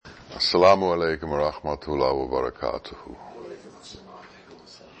Assalamu alaikum wa rahmatullahi wa barakatuhu.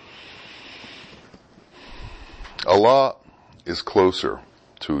 Allah is closer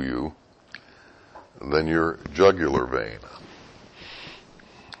to you than your jugular vein.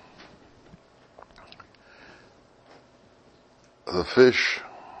 The fish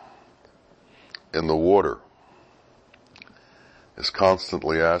in the water is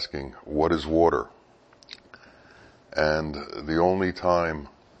constantly asking, what is water? And the only time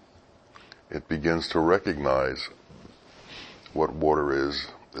it begins to recognize what water is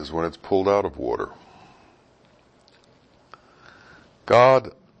when it's pulled out of water.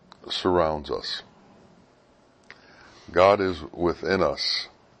 God surrounds us. God is within us.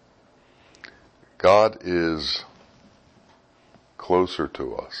 God is closer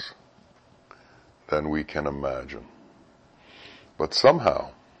to us than we can imagine. But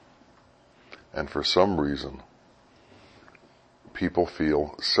somehow, and for some reason, people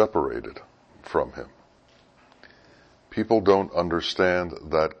feel separated from Him. People don't understand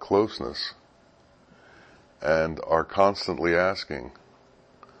that closeness and are constantly asking,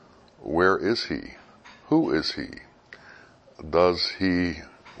 where is He? Who is He? Does He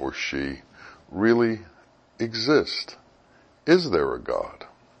or she really exist? Is there a God?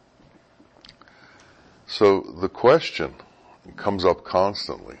 So the question comes up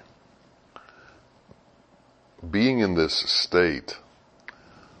constantly. Being in this state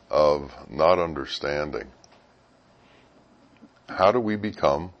of not understanding, how do we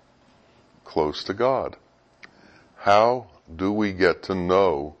become close to God? How do we get to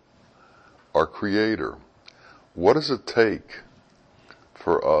know our Creator? What does it take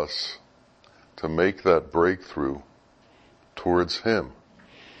for us to make that breakthrough towards Him?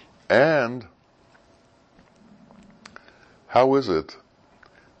 And how is it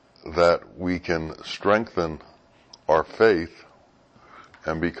that we can strengthen our faith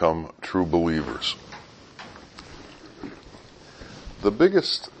and become true believers? The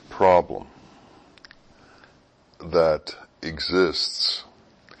biggest problem that exists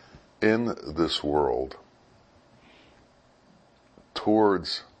in this world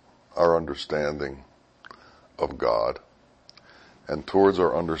towards our understanding of God and towards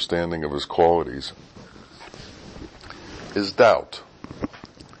our understanding of His qualities is doubt.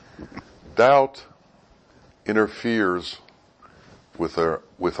 Doubt interferes with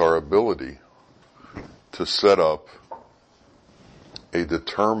our ability to set up a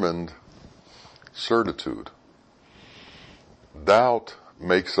determined certitude. Doubt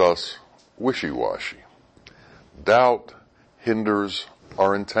makes us wishy-washy. Doubt hinders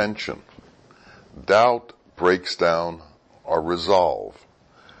our intention. Doubt breaks down our resolve.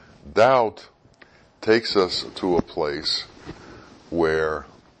 Doubt takes us to a place where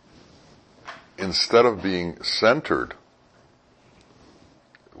instead of being centered,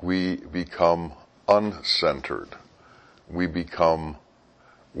 we become uncentered. We become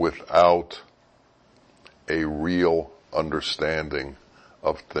without a real understanding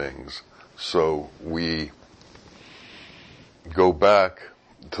of things. So we go back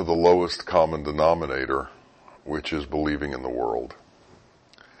to the lowest common denominator, which is believing in the world.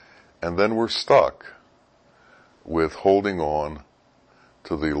 And then we're stuck with holding on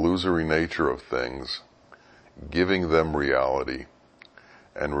to the illusory nature of things, giving them reality,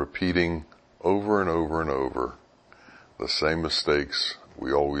 and repeating over and over and over the same mistakes we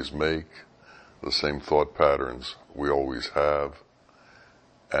always make, the same thought patterns we always have,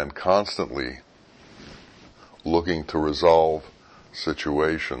 and constantly looking to resolve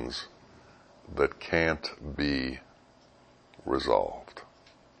situations that can't be resolved.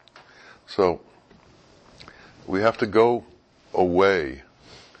 So, we have to go away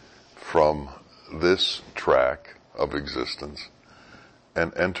from this track of existence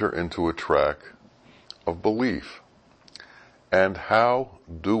and enter into a track of belief. And how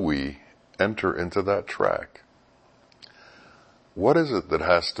do we enter into that track? What is it that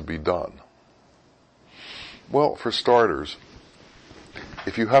has to be done? Well, for starters,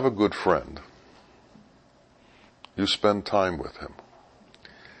 if you have a good friend, you spend time with him.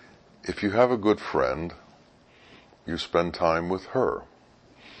 If you have a good friend, you spend time with her.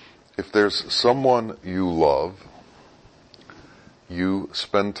 If there's someone you love, you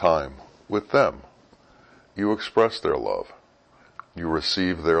spend time with them. You express their love. You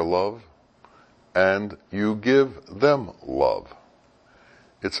receive their love, and you give them love.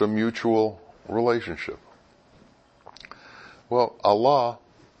 It's a mutual relationship. Well, Allah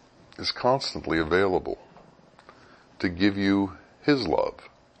is constantly available to give you His love.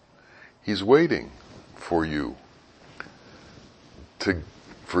 He's waiting for you to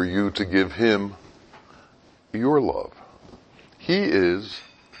give Him your love. He is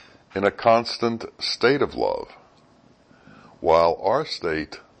in a constant state of love, while our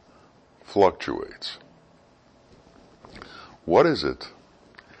state fluctuates. What is it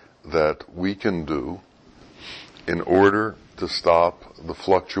that we can do in order to stop the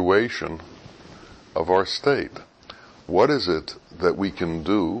fluctuation of our state? What is it that we can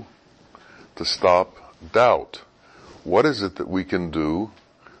do to stop doubt? What is it that we can do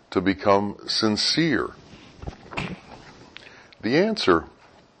to become sincere? The answer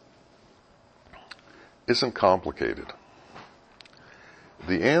isn't complicated.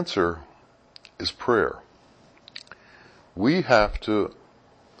 The answer is prayer. We have to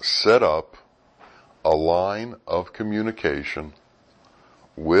set up a line of communication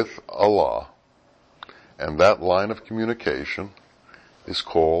with Allah, and that line of communication is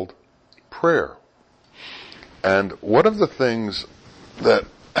called prayer. And one of the things that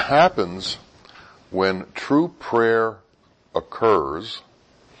happens when true prayer occurs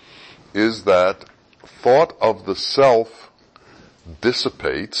is that thought of the self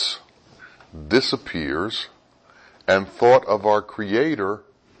dissipates, disappears, and thought of our Creator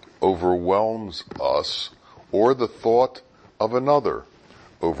overwhelms us, or the thought of another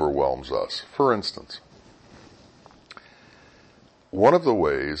overwhelms us. For instance, one of the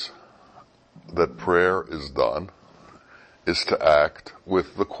ways that prayer is done is to act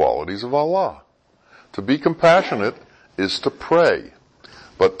with the qualities of Allah. To be compassionate is to pray.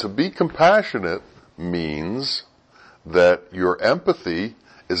 But to be compassionate means that your empathy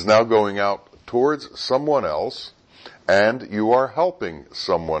is now going out towards someone else, and you are helping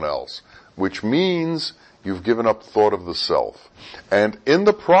someone else, which means you've given up thought of the self. And in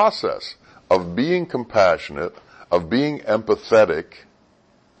the process of being compassionate, of being empathetic,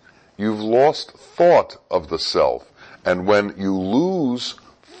 you've lost thought of the self. And when you lose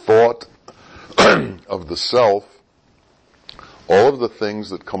thought of the self, all of the things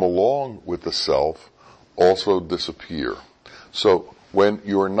that come along with the self also disappear. So when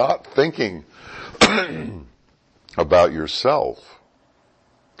you're not thinking about yourself,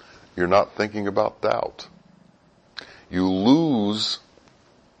 you're not thinking about doubt. You lose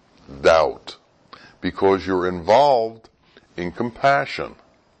doubt because you're involved in compassion.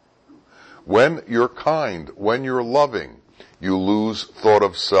 When you're kind, when you're loving, you lose thought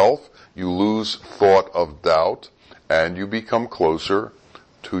of self, you lose thought of doubt, and you become closer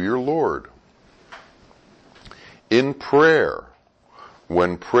to your Lord. In prayer,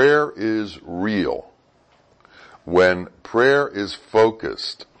 when prayer is real, when prayer is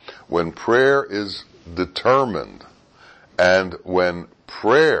focused, when prayer is determined, and when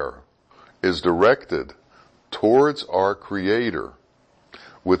prayer is directed towards our Creator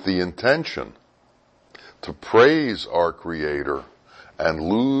with the intention to praise our Creator and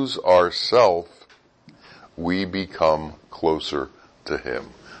lose ourself, we become closer to Him.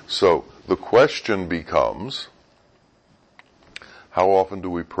 So the question becomes, how often do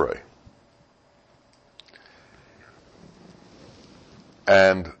we pray?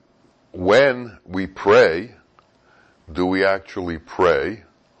 And when we pray, do we actually pray,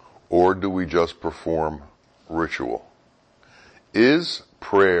 or do we just perform ritual? Is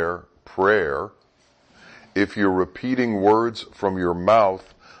prayer prayer if you're repeating words from your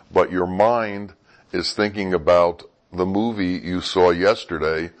mouth, but your mind is thinking about the movie you saw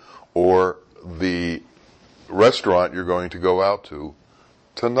yesterday or the restaurant you're going to go out to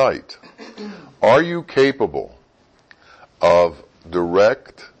tonight? Are you capable of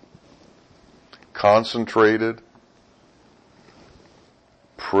direct, concentrated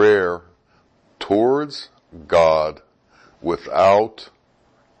prayer towards God without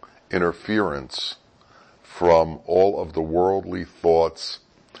interference from all of the worldly thoughts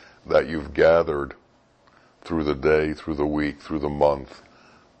that you've gathered through the day, through the week, through the month,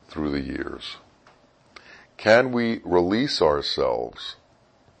 through the years? Can we release ourselves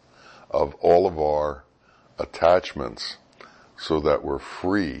of all of our attachments so that we're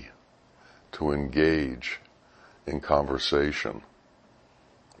free to engage in conversation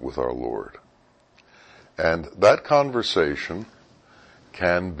with our Lord? And that conversation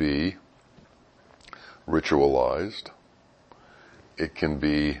can be ritualized. It can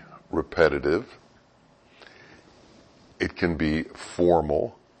be repetitive. It can be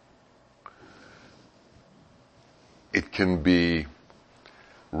formal. It can be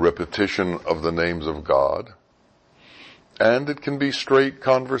repetition of the names of God. And it can be straight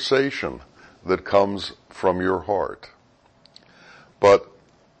conversation that comes from your heart. But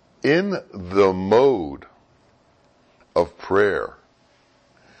in the mode of prayer,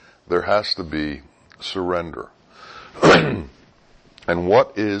 there has to be surrender. And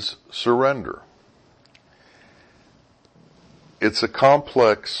what is surrender? It's a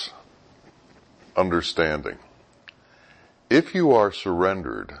complex understanding. If you are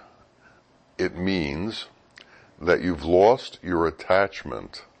surrendered, it means that you've lost your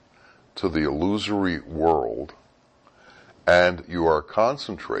attachment to the illusory world and you are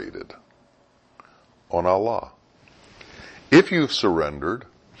concentrated on Allah. If you've surrendered,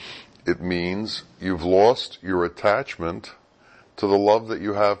 it means you've lost your attachment to the love that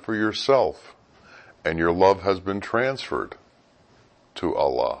you have for yourself, and your love has been transferred to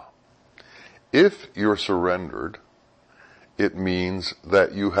Allah. If you're surrendered, it means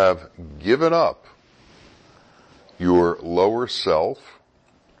that you have given up your lower self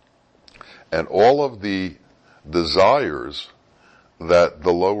and all of the desires that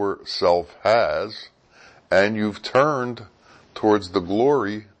the lower self has, and you've turned towards the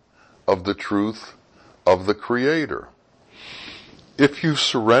glory of the truth of the Creator. If you've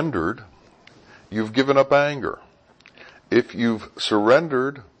surrendered, you've given up anger. If you've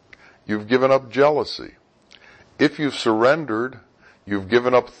surrendered, you've given up jealousy. If you've surrendered, you've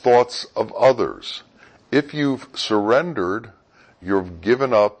given up thoughts of others. If you've surrendered, you've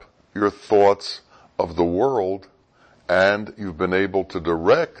given up your thoughts of the world, and you've been able to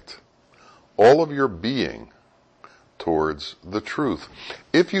direct all of your being towards the truth.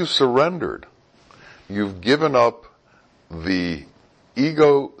 If you surrendered, you've given up the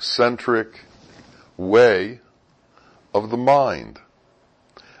egocentric way of the mind,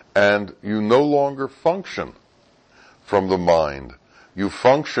 and you no longer function from the mind. You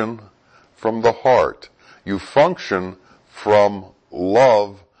function from the heart. You function from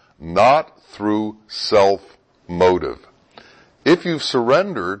love, not through self-motive. If you've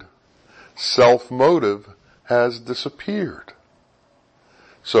surrendered, self-motive has disappeared.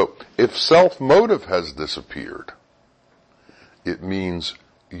 So, if self-motive has disappeared, it means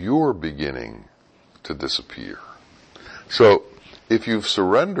you're beginning to disappear. So, if you've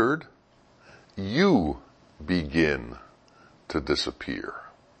surrendered, you begin to disappear.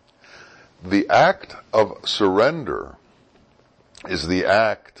 The act of surrender is the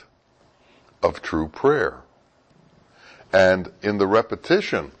act of true prayer. And in the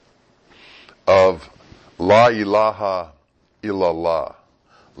repetition of La ilaha illallah,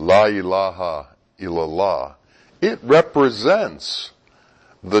 La ilaha illallah, it represents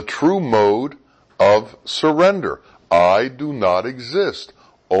the true mode of surrender. I do not exist.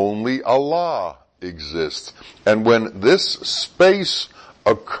 Only Allah exists. And when this space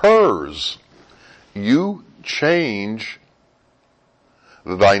occurs, you change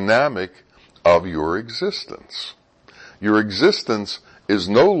the dynamic of your existence. Your existence is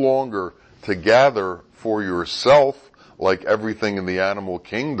no longer to gather for yourself like everything in the animal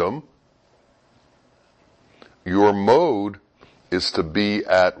kingdom. Your mode is to be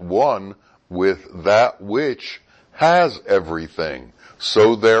at one with that which has everything,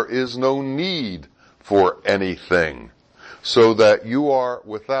 so there is no need for anything, so that you are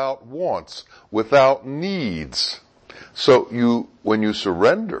without wants, without needs. So when you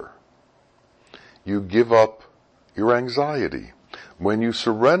surrender, you give up your anxiety. When you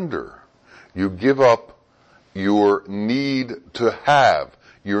surrender, you give up your need to have,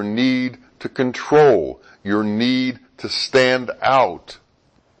 your need to control, your need to stand out.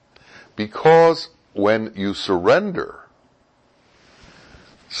 Because when you surrender,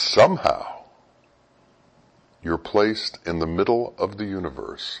 somehow you're placed in the middle of the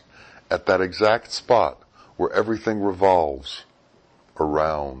universe, at that exact spot where everything revolves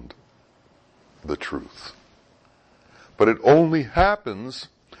around the truth. But it only happens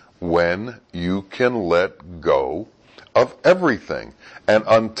when you can let go of everything. And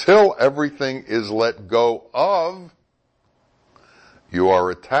until everything is let go of, you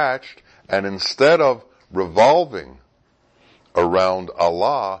are attached, and instead of revolving around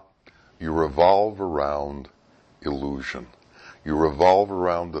Allah, you revolve around illusion. You revolve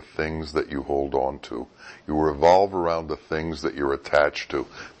around the things that you hold on to. You revolve around the things that you're attached to.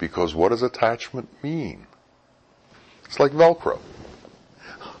 Because what does attachment mean? It's like Velcro.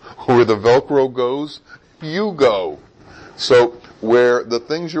 Where the Velcro goes, you go. So where the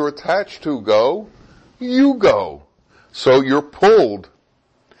things you're attached to go, you go. So you're pulled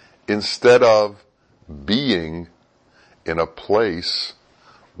instead of being in a place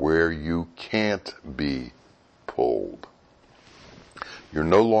where you can't be pulled. You're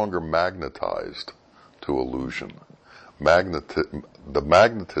no longer magnetized to illusion. The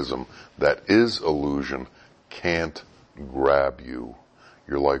magnetism that is illusion can't grab you.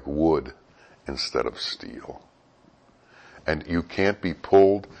 You're like wood instead of steel. And you can't be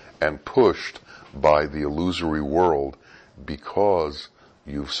pulled and pushed by the illusory world because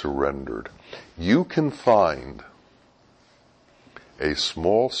you've surrendered. You can find a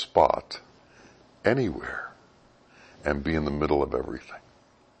small spot anywhere and be in the middle of everything.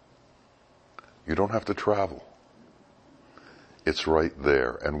 You don't have to travel. It's right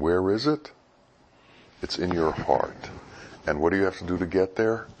there. And where is it? It's in your heart. And what do you have to do to get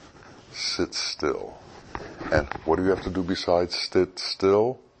there? Sit still. And what do you have to do besides sit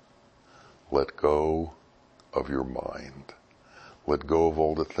still? Let go of your mind. Let go of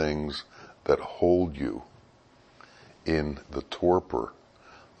all the things that hold you in the torpor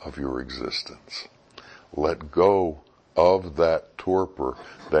of your existence. Let go of that torpor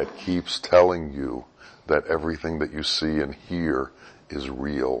that keeps telling you that everything that you see and hear is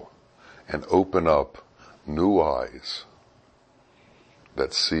real, and open up new eyes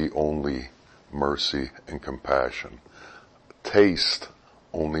that see only mercy and compassion. Taste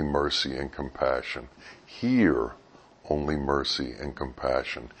only mercy and compassion. Hear only mercy and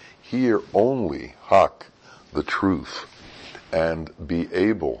compassion. Hear only, the truth, and be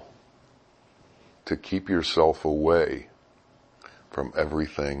able to keep yourself away from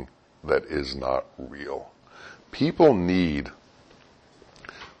everything that is not real. People need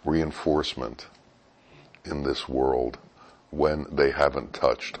reinforcement in this world when they haven't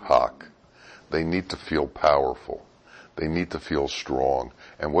touched Hak. They need to feel powerful. They need to feel strong.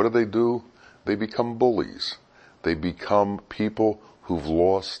 And what do? They become bullies. They become people who've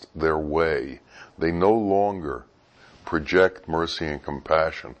lost their way. They no longer project mercy and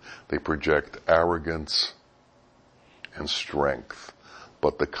compassion. They project arrogance and strength,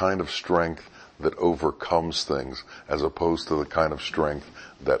 but the kind of strength that overcomes things as opposed to the kind of strength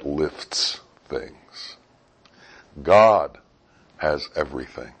that lifts things. God has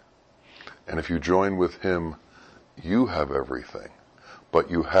everything. And if you join with Him, you have everything. But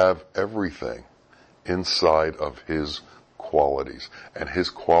you have everything inside of His qualities. And His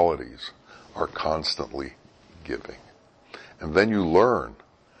qualities are constantly giving. And then you learn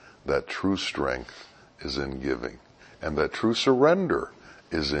that true strength is in giving. And that true surrender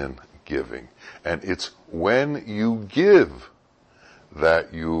is in giving. And it's when you give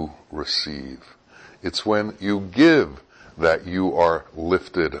that you receive. It's when you give that you are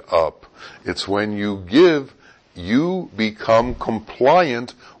lifted up. It's when you give, you become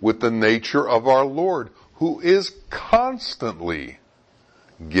compliant with the nature of our Lord, who is constantly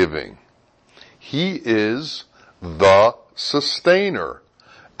giving. He is the sustainer,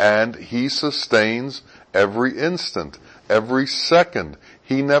 and He sustains every instant, every second.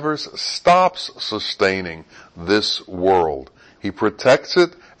 He never stops sustaining this world. He protects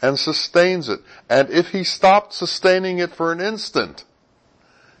it and sustains it. And if He stopped sustaining it for an instant,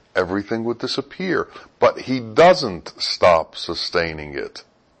 everything would disappear. But He doesn't stop sustaining it,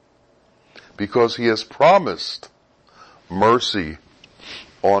 because He has promised mercy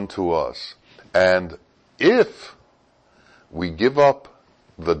onto us. And if we give up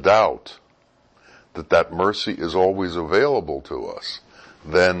the doubt that mercy is always available to us,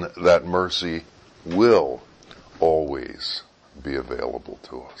 then that mercy will always be available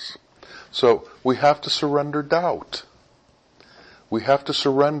to us. So we have to surrender doubt. We have to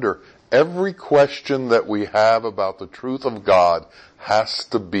surrender. Every question that we have about the truth of God has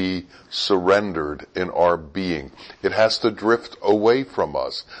to be surrendered in our being. It has to drift away from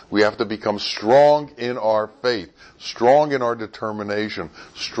us. We have to become strong in our faith, strong in our determination,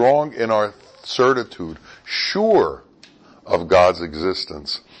 strong in our certitude, sure of God's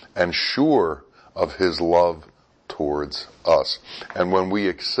existence and sure of His love towards us. And when we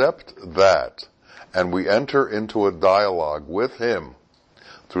accept that and we enter into a dialogue with Him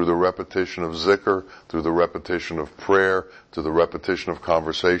through the repetition of zikr, through the repetition of prayer, through the repetition of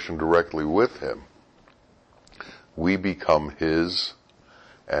conversation directly with Him, we become His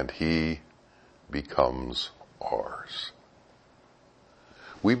and He becomes ours.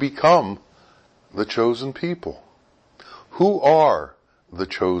 We become the chosen people. Who are the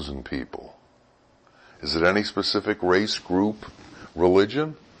chosen people? Is it any specific race, group,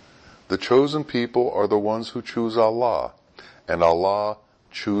 religion? The chosen people are the ones who choose Allah, and Allah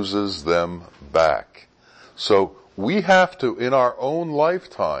chooses them back. So we have to, in our own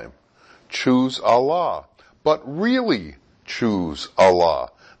lifetime, choose Allah, but really choose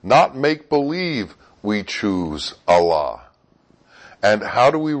Allah, not make believe we choose Allah. And how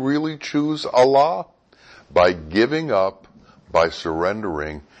do we really choose Allah? By giving up, by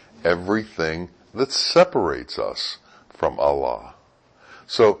surrendering everything that separates us from Allah.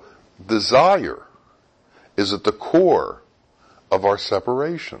 So desire is at the core of our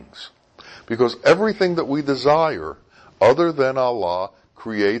separations, because everything that we desire other than Allah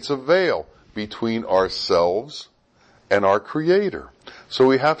creates a veil between ourselves and our Creator. So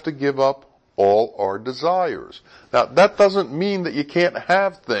we have to give up all our desires. Now, that doesn't mean that you can't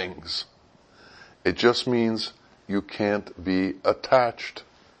have things. It just means you can't be attached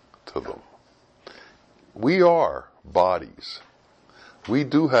to them. We are bodies. We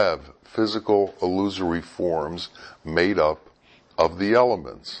do have physical illusory forms made up of the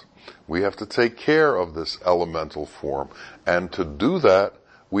elements. We have to take care of this elemental form. And to do that,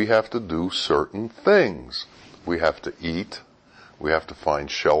 we have to do certain things. We have to eat. We have to find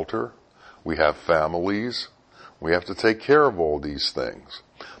shelter. We have families. We have to take care of all these things.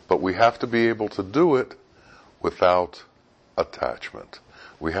 But we have to be able to do it without attachment.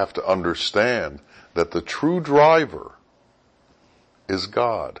 We have to understand that the true driver is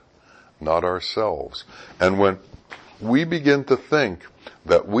God, not ourselves. And when we begin to think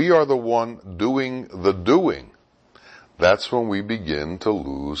that we are the one doing the doing, that's when we begin to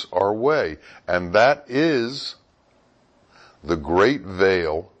lose our way. And that is the great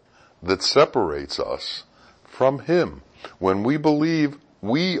veil that separates us from Him. When we believe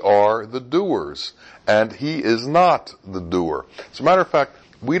we are the doers and He is not the doer. As a matter of fact,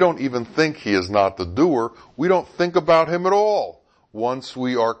 we don't even think He is not the doer. We don't think about Him at all once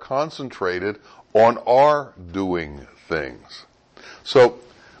we are concentrated on our doing things. So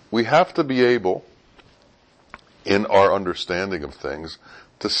we have to be able, in our understanding of things,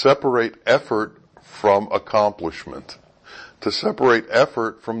 to separate effort from accomplishment, to separate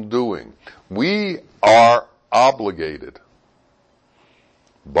effort from doing. We are obligated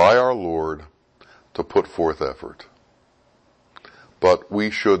by our Lord to put forth effort. But we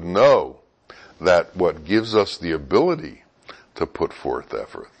should know that what gives us the ability to put forth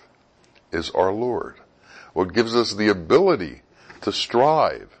effort is our Lord. What gives us the ability to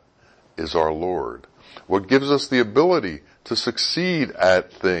strive is our Lord. What gives us the ability to succeed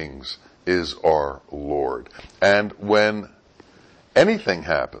at things is our Lord. And when anything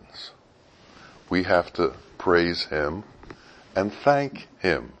happens, we have to praise Him and thank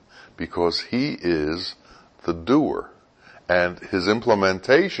Him, because He is the doer, and His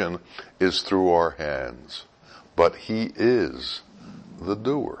implementation is through our hands. But He is the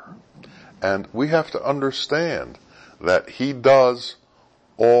doer. And we have to understand that He does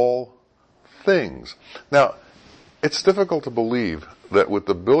all things. Now, it's difficult to believe that with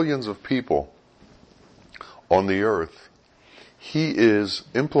the billions of people on the earth, He is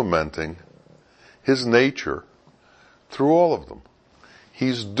implementing His nature through all of them.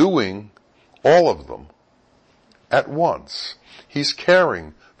 He's doing all of them at once. He's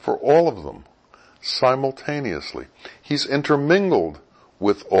caring for all of them simultaneously. He's intermingled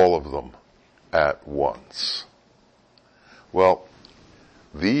with all of them at once. Well,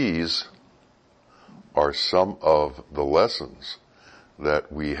 these are some of the lessons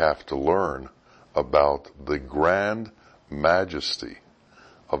that we have to learn about the grand majesty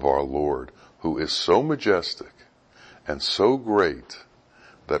of our Lord, who is so majestic and so great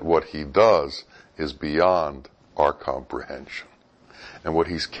that what He does is beyond our comprehension. And what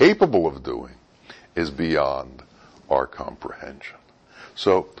He's capable of doing is beyond our comprehension.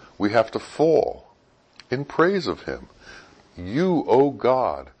 So we have to fall in praise of Him. You, O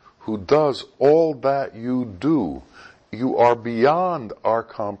God, who does all that you do, you are beyond our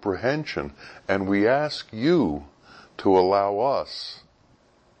comprehension, and we ask you to allow us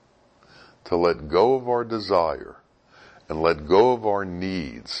to let go of our desire and let go of our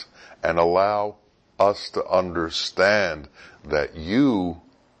needs and allow us to understand that you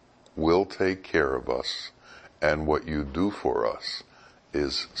will take care of us, and what you do for us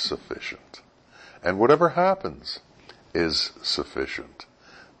is sufficient. And whatever happens is sufficient,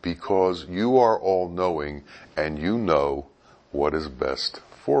 because you are all-knowing and you know what is best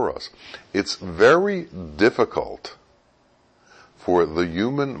for us. It's very difficult for the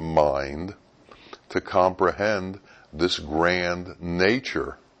human mind to comprehend this grand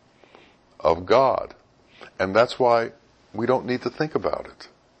nature of God. And that's why we don't need to think about it.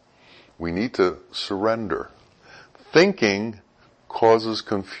 We need to surrender. Thinking causes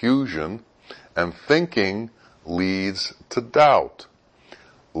confusion, and thinking leads to doubt.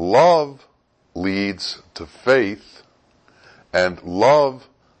 Love leads to faith, and love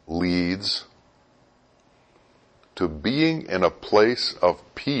leads to being in a place of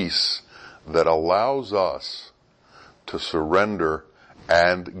peace that allows us to surrender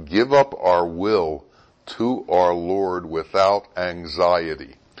and give up our will to our Lord without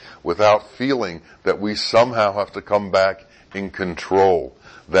anxiety, without feeling that we somehow have to come back in control,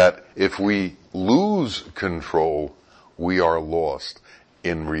 that if we lose control, we are lost.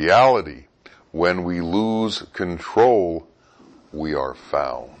 In reality, when we lose control, we are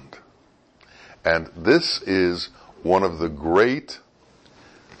found. And this is one of the great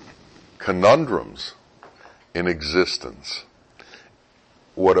conundrums in existence.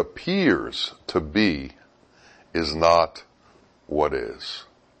 what appears to be is not what is.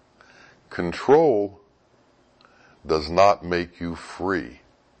 Control does not make you free.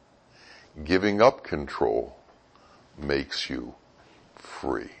 Giving up control makes you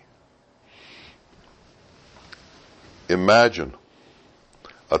free. Imagine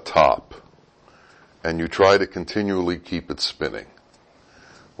a top, and you try to continually keep it spinning.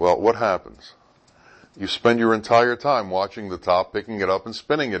 Well, what happens? You spend your entire time watching the top, picking it up and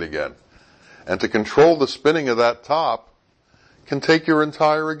spinning it again. And to control the spinning of that top can take your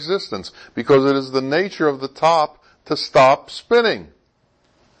entire existence, because it is the nature of the top to stop spinning.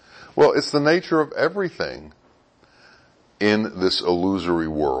 Well, it's the nature of everything in this illusory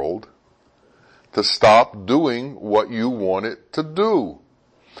world to stop doing what you want it to do.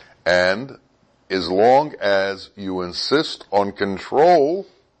 And as long as you insist on control,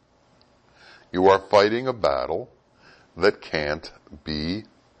 you are fighting a battle that can't be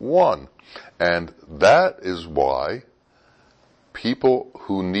won. And that is why people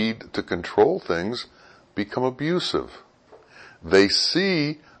who need to control things become abusive. They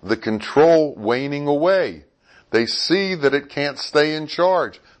see the control waning away. They see that it can't stay in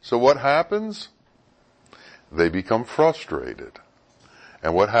charge. So what happens? They become frustrated.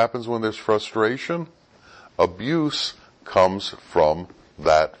 And what happens when there's frustration? Abuse comes from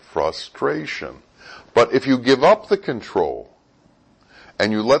that frustration. But if you give up the control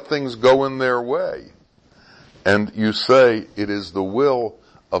and you let things go in their way, and you say, it is the will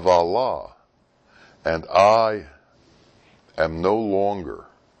of Allah, and I am no longer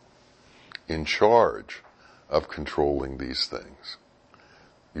in charge of controlling these things,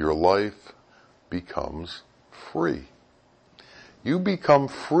 your life becomes free. You become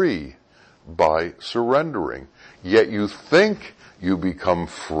free by surrendering, yet you think you become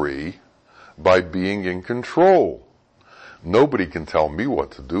free by being in control. Nobody can tell me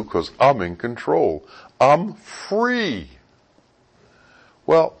what to do because I'm in control. I'm free.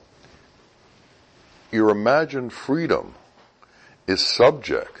 Well, your imagined freedom is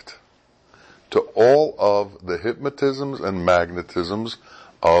subject to all of the hypnotisms and magnetisms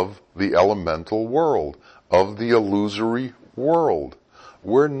of the elemental world, of the illusory world.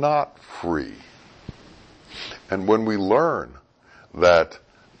 We're not free. And when we learn that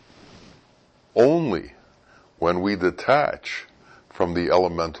only when we detach from the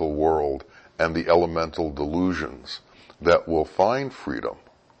elemental world and the elemental delusions that we'll find freedom,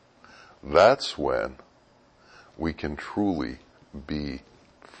 that's when we can truly be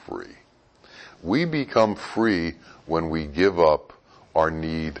free. We become free when we give up our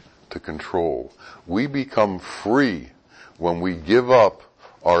need to control. We become free when we give up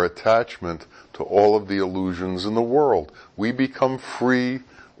our attachment to all of the illusions in the world. We become free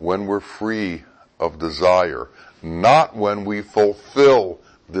when we're free of desire, not when we fulfill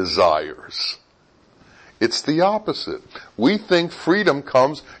desires. It's the opposite. We think freedom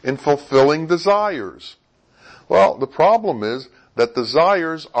comes in fulfilling desires. Well, the problem is that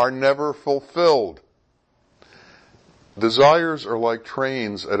desires are never fulfilled. Desires are like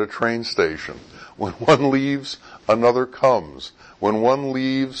trains at a train station. When one leaves, another comes. When one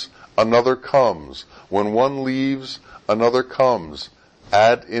leaves, another comes. When one leaves, another comes.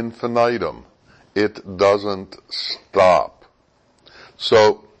 Ad infinitum. It doesn't stop.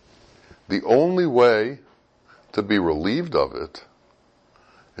 So, the only way to be relieved of it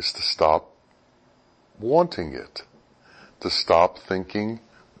is to stop wanting it, to stop thinking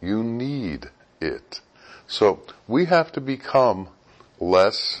you need it. So we have to become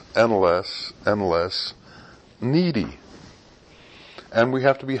less and less and less needy. And we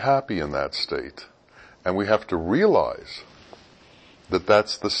have to be happy in that state. And we have to realize that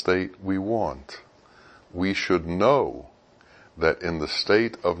that's the state we want. We should know that in the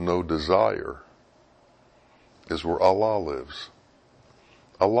state of no desire is where Allah lives.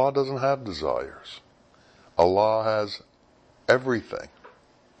 Allah doesn't have desires. Allah has everything.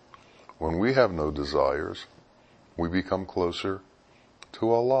 When we have no desires, we become closer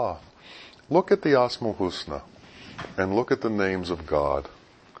to Allah. Look at the Asmaul Husna and look at the names of God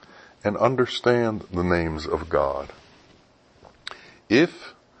and understand the names of God.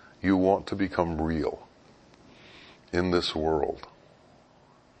 If you want to become real in this world,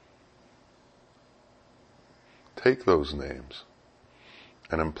 take those names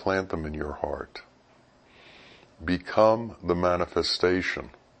and implant them in your heart. Become the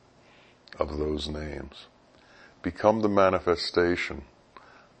manifestation of those names. Become the manifestation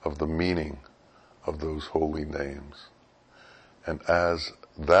of the meaning of those holy names. And as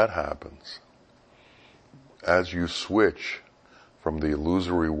that happens, as you switch from the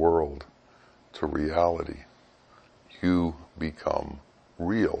illusory world to reality, you become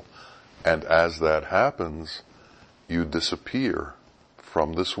real. And as that happens, you disappear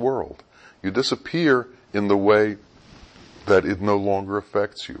from this world. You disappear in the way that it no longer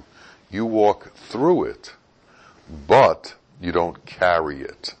affects you. You walk through it, but you don't carry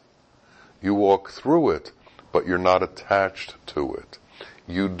it. You walk through it, but you're not attached to it.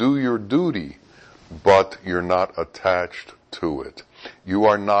 You do your duty, but you're not attached to it. You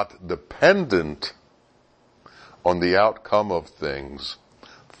are not dependent on the outcome of things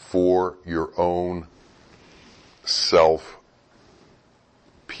for your own self-peace.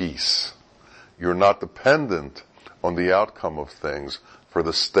 You're not dependent on the outcome of things for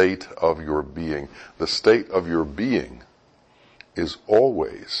the state of your being. The state of your being is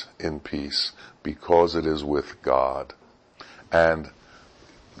always in peace because it is with God. And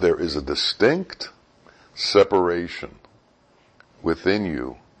there is a distinct separation within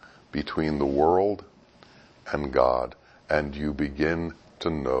you between the world and God, and you begin to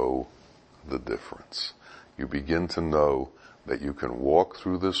know the difference. You begin to know that you can walk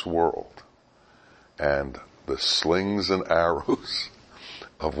through this world and the slings and arrows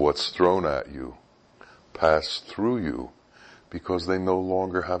of what's thrown at you pass through you because they no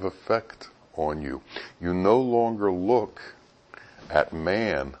longer have effect on you. You no longer look at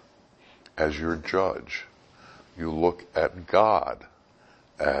man as your judge. You look at God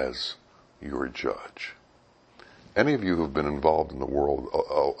as your judge. Any of you who have been involved in the world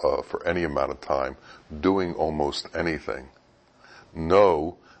for any amount of time, doing almost anything,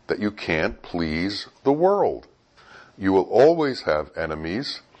 know that you can't please the world. You will always have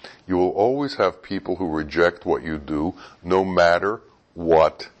enemies. You will always have people who reject what you do, no matter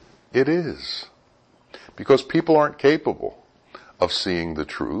what it is. Because people aren't capable of seeing the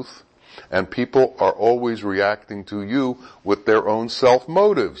truth, and people are always reacting to you with their own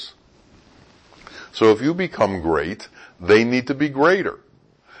self-motives. So if you become great, they need to be greater.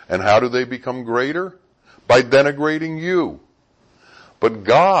 And how do they become greater? By denigrating you. But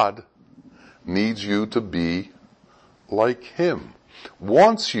God needs you to be like Him,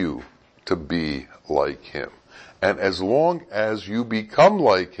 wants you to be like Him. And as long as you become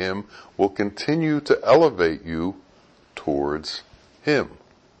like Him, will continue to elevate you towards Him.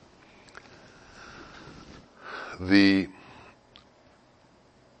 The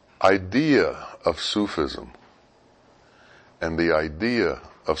idea of Sufism and the idea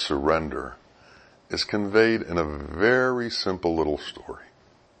of surrender is conveyed in a very simple little story.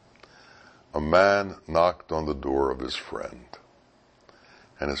 A man knocked on the door of his friend,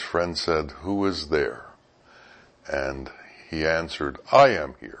 and his friend said, "Who is there?" And he answered, "I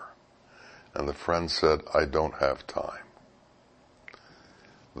am here." And the friend said, "I don't have time."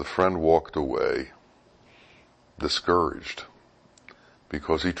 The friend walked away, discouraged,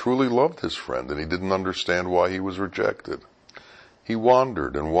 because he truly loved his friend and he didn't understand why he was rejected. He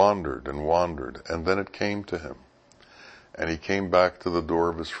wandered and wandered and wandered, and then it came to him. And he came back to the door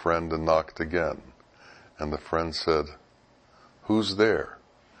of his friend and knocked again. And the friend said, "Who's there?"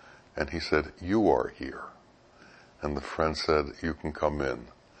 And he said, "You are here." And the friend said, "You can come in.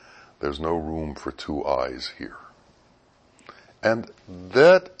 There's no room for two eyes here." And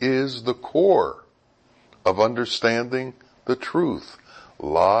that is the core of understanding the truth.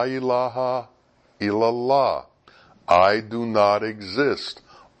 La ilaha illallah. I do not exist.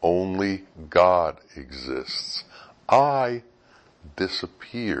 Only God exists. I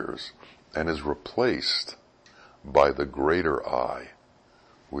disappears and is replaced by the greater I,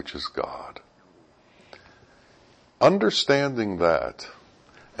 which is God. Understanding that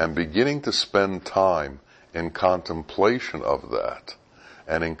and beginning to spend time in contemplation of that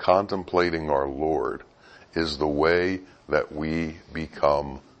and in contemplating our Lord is the way that we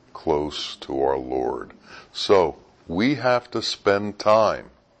become close to our Lord. So we have to spend time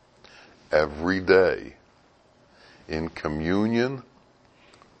every day in communion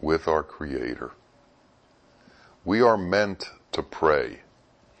with our Creator. We are meant to pray.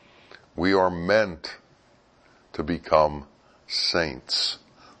 We are meant to become saints,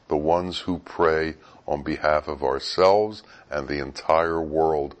 the ones who pray on behalf of ourselves and the entire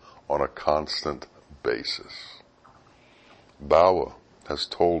world on a constant basis. Bawa has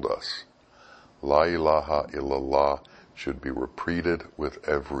told us, La ilaha illallah should be repeated with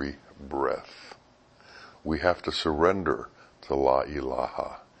every breath. We have to surrender to La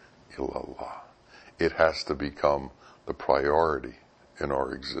ilaha illallah. It has to become the priority in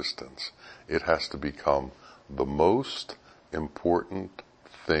our existence. It has to become the most important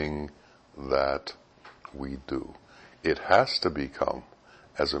thing that we do. It has to become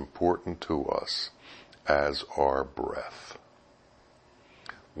as important to us as our breath.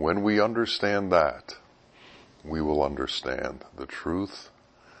 When we understand that, we will understand the truth,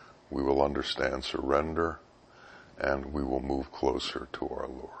 we will understand surrender, and we will move closer to our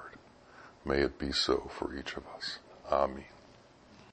Lord. May it be so for each of us. Amen.